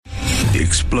The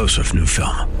explosive new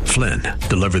film, Flynn,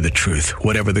 Deliver the Truth,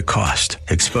 Whatever the Cost,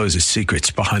 exposes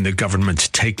secrets behind the government's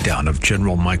takedown of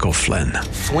General Michael Flynn.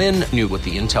 Flynn knew what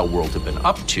the intel world had been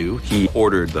up to. He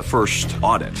ordered the first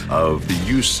audit of the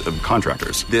use of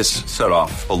contractors. This set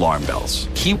off alarm bells.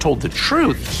 He told the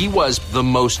truth. He was the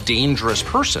most dangerous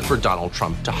person for Donald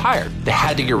Trump to hire. They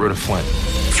had to get rid of Flynn.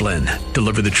 Flynn,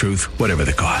 Deliver the Truth, Whatever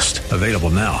the Cost. Available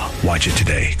now. Watch it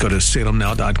today. Go to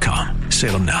salemnow.com.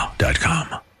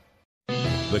 salemnow.com.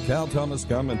 The Cal Thomas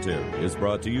Commentary is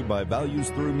brought to you by Values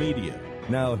Through Media.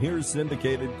 Now here's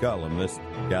syndicated columnist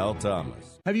Cal Thomas.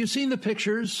 Have you seen the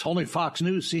pictures? Only Fox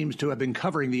News seems to have been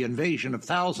covering the invasion of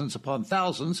thousands upon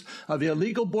thousands of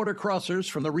illegal border crossers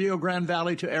from the Rio Grande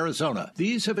Valley to Arizona.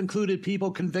 These have included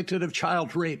people convicted of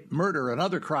child rape, murder, and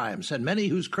other crimes, and many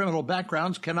whose criminal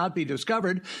backgrounds cannot be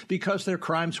discovered because their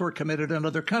crimes were committed in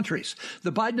other countries.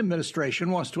 The Biden administration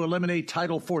wants to eliminate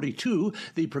Title 42,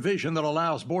 the provision that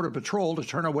allows Border Patrol to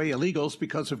turn away illegals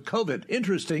because of COVID.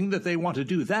 Interesting that they want to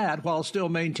do that while still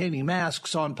maintaining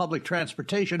masks on public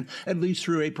transportation, at least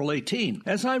through April 18.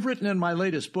 As I've written in my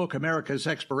latest book, America's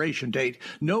Expiration Date,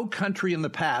 no country in the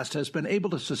past has been able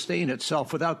to sustain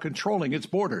itself without controlling its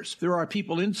borders. There are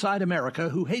people inside America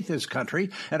who hate this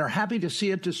country and are happy to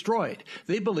see it destroyed.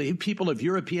 They believe people of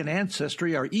European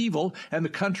ancestry are evil and the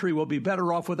country will be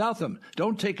better off without them.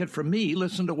 Don't take it from me.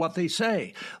 Listen to what they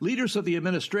say. Leaders of the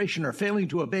administration are failing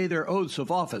to obey their oaths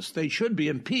of office. They should be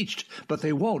impeached, but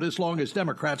they won't as long as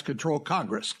Democrats control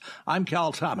Congress. I'm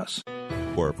Cal Thomas.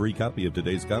 For a free copy of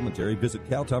today's commentary, visit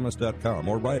calthomas.com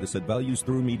or write us at Values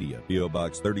Through Media, P.O.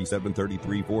 Box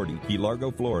 373340, Key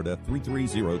Largo, Florida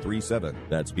 33037.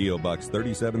 That's P.O. Box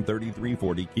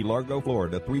 373340, Key Largo,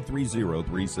 Florida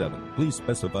 33037. Please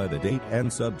specify the date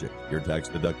and subject. Your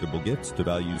tax-deductible gifts to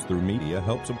Values Through Media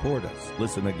help support us.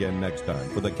 Listen again next time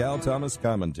for the Cal Thomas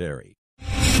Commentary.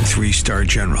 Three-star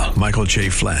General Michael J.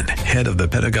 Flynn, head of the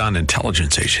Pentagon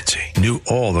Intelligence Agency, knew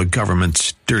all the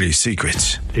government's dirty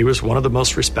secrets. He was one of the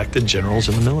most respected generals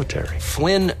in the military.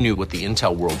 Flynn knew what the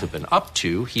intel world had been up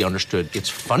to. He understood its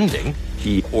funding.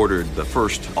 He ordered the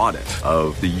first audit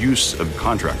of the use of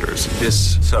contractors.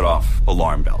 This set off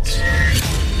alarm bells.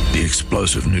 The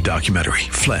explosive new documentary,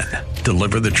 Flynn,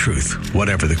 Deliver the Truth,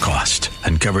 Whatever the Cost,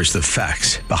 uncovers the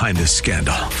facts behind this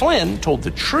scandal. Flynn told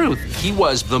the truth. He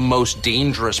was the most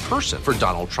dangerous person for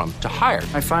Donald Trump to hire.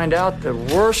 I find out the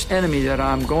worst enemy that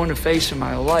I'm going to face in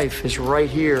my life is right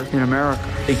here in America.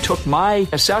 They took my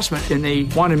assessment and they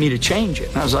wanted me to change it.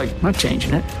 And I was like, I'm not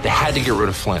changing it. They had to get rid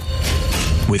of Flynn.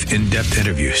 With in-depth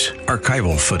interviews,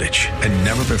 archival footage, and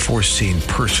never-before-seen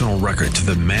personal records of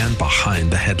the man behind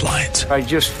the headlines. I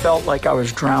just felt like I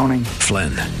was drowning.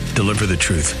 Flynn, Deliver the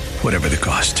Truth, Whatever the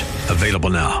Cost.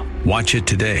 Available now. Watch it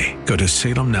today. Go to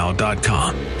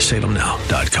salemnow.com.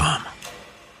 salemnow.com.